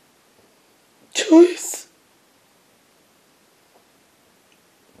 Choice.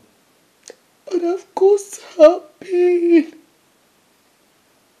 But of course her pain.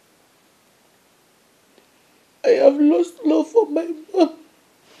 I have lost love for my mom.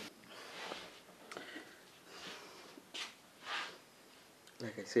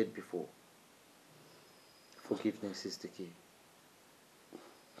 Like I said before, forgiveness is the key.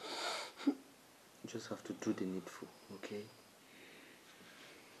 You just have to do the needful, okay?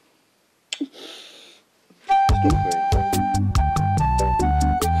 Stop worrying.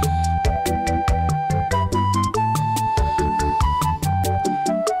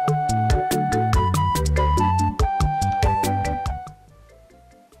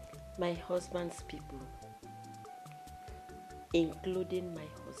 My husband's people, including my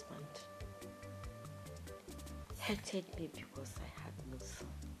husband, hated me because I had no son.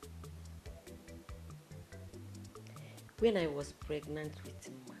 When I was pregnant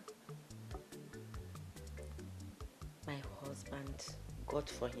with Mma, my husband got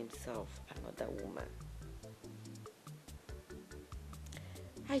for himself another woman.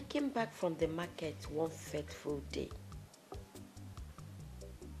 I came back from the market one fateful day,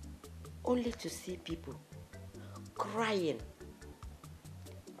 only to see people crying,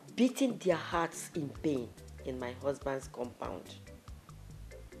 beating their hearts in pain in my husband's compound.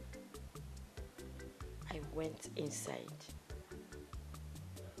 I went inside,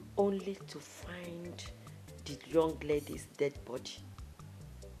 only to find the young lady's dead body.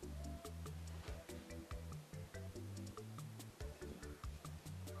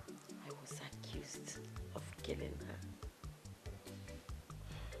 I was accused of killing her.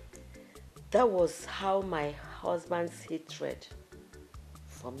 That was how my husband's hatred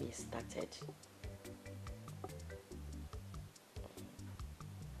for me started.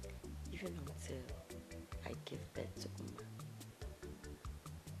 Even until I gave birth to Mma,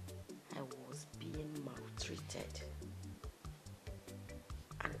 I was being maltreated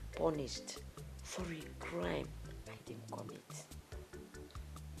and punished for a crime I didn't commit.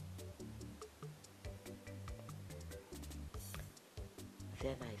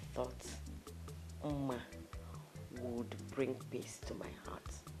 Then I thought Mma would bring peace to my heart.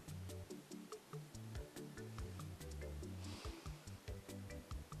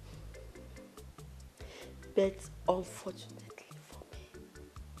 But unfortunately for me,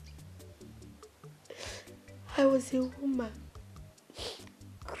 I was a woman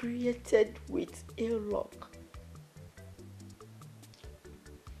created with ill luck.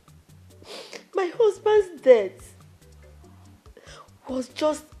 My husband's death was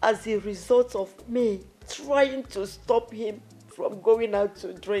just as a result of me trying to stop him from going out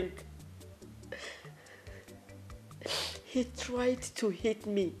to drink. He tried to hit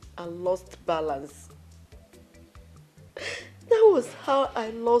me and lost balance. That was how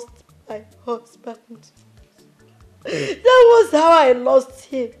I lost my husband. That was how I lost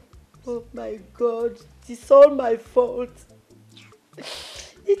him. Oh my God, it is all my fault.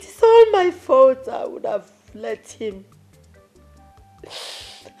 It is all my fault. I would have let him.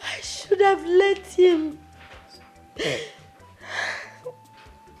 I should have let him.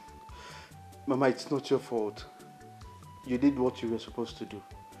 Mama, it's not your fault. You did what you were supposed to do.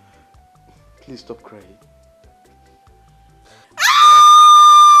 Please stop crying.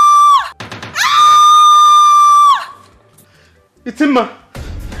 It's Mma!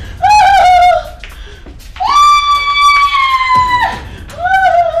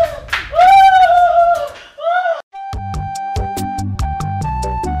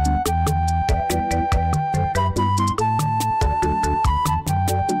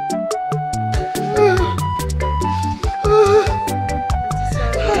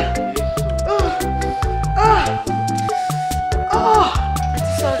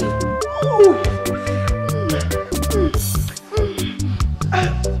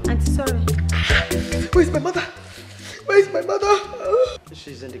 Where is my mother?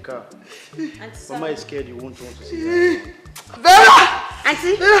 She's in the car. Mama is scared you won't want to see her. Vera!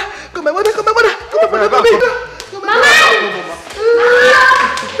 Auntie? Vera! Come, my mother, come, my mother! Come, my mother! Come, Mama!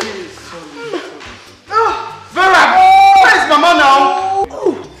 Vera! Where is Mama now?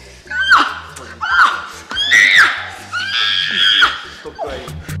 Stop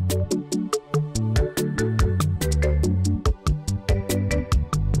crying.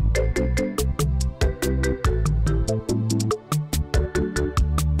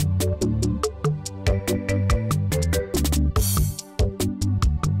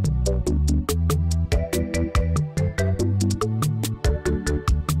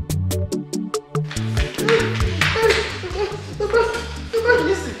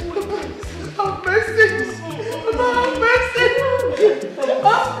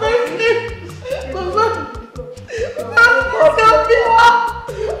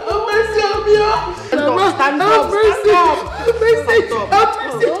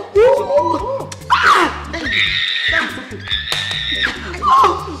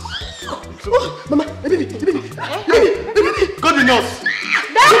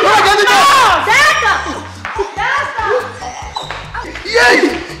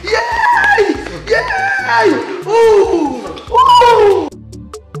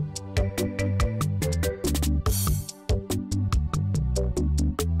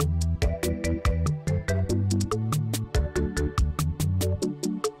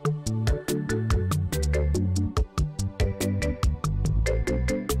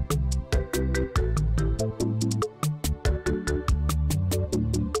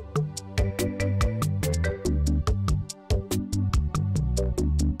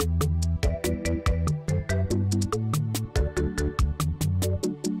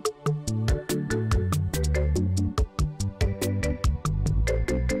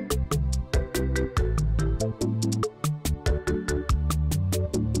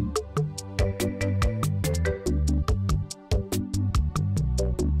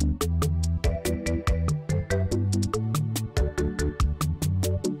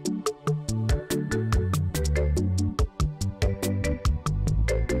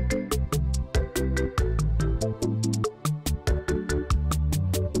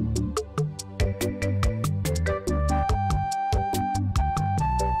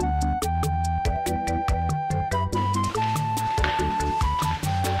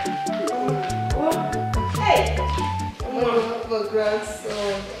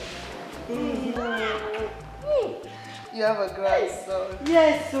 Grandson. You have a grandson.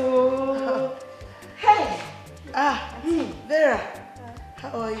 Yes, oh. Hey. Vera.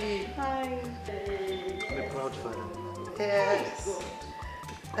 How are you? Hi. I'm a proud father. Yes.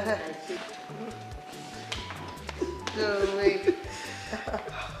 Go away.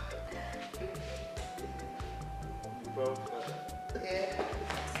 Proud father. Yeah.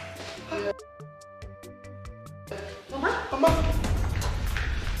 Mama? Mama!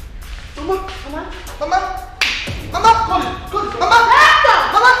 Mama! Mama? Mama! Mama! Call it! Mama!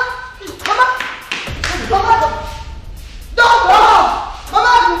 Mama! Mama! Mama! Doctor!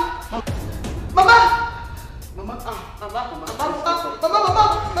 Mama! Mama! Mama! Mama!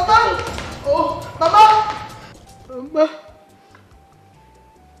 Mama! Oh! Mama! Mama!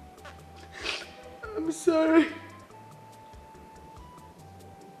 I'm sorry.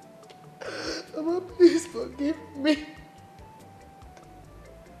 Mama, please forgive me.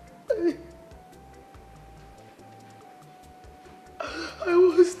 I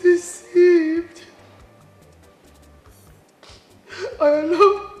was deceived. I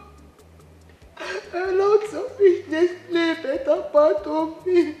allowed selfishness to play a better part of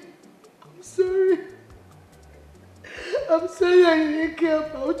me. I'm sorry. I'm sorry I didn't care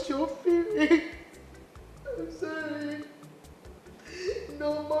about your feelings. I'm sorry. No,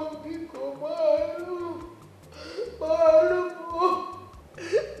 mommy, come on.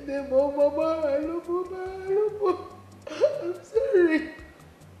 I'm sorry.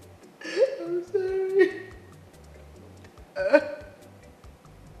 I'm sorry.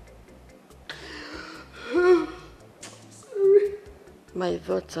 Sorry. My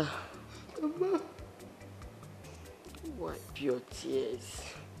daughter, Mama. wipe your tears.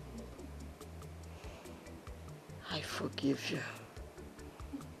 I forgive you.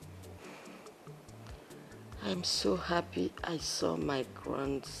 I'm so happy I saw my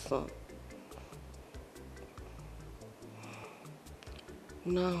grandson.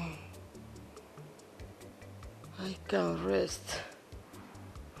 Now, I can rest,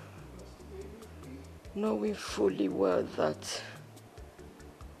 knowing fully well that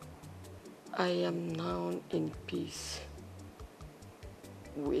I am now in peace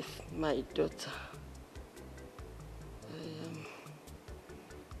with my daughter.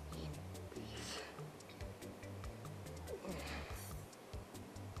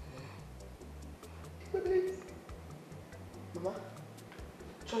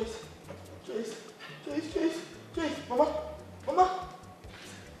 Joyce, Mama,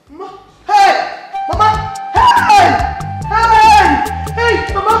 hey, Mama, hey, Mama, hey,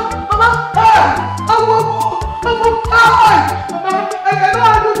 Mama, I cannot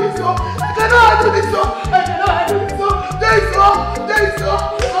handle this, Mama,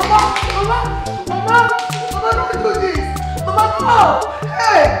 don't do this, Mama, no,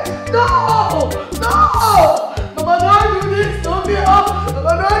 hey, no, Mama, don't do this, don't be up,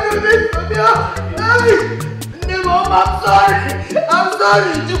 Mama, don't do this, don't be up, hey, Mama, I'm sorry,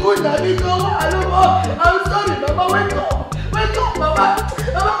 you couldn't have been so I'm sorry, Mama, wake up, Mama,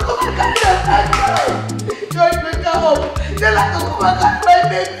 come and carry us, Joy, wake up, tell her to come and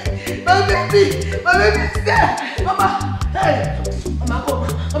carry my baby is there, Mama, hey, Mama,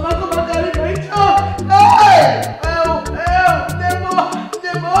 come and carry my child, hey, Nemo,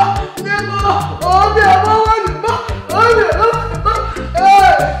 oh,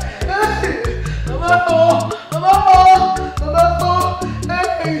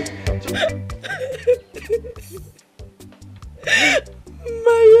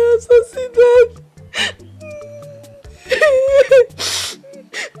 My assassinate.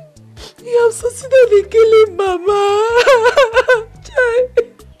 You have succeeded in killing Mama.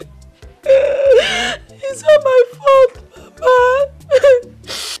 It's not my fault, Mama.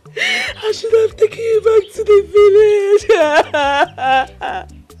 I should have taken you back to the village.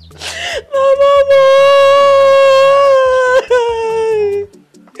 Mama.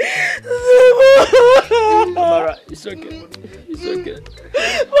 Mara, it's okay.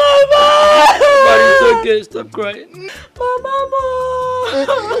 Mama! Mara, it's okay. Stop crying. Mama!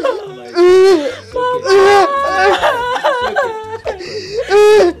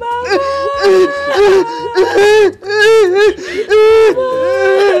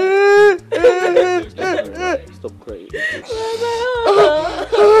 Stop crying.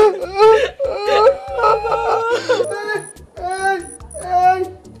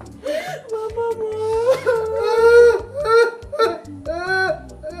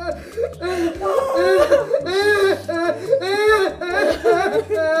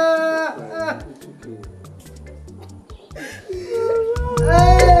 Mama.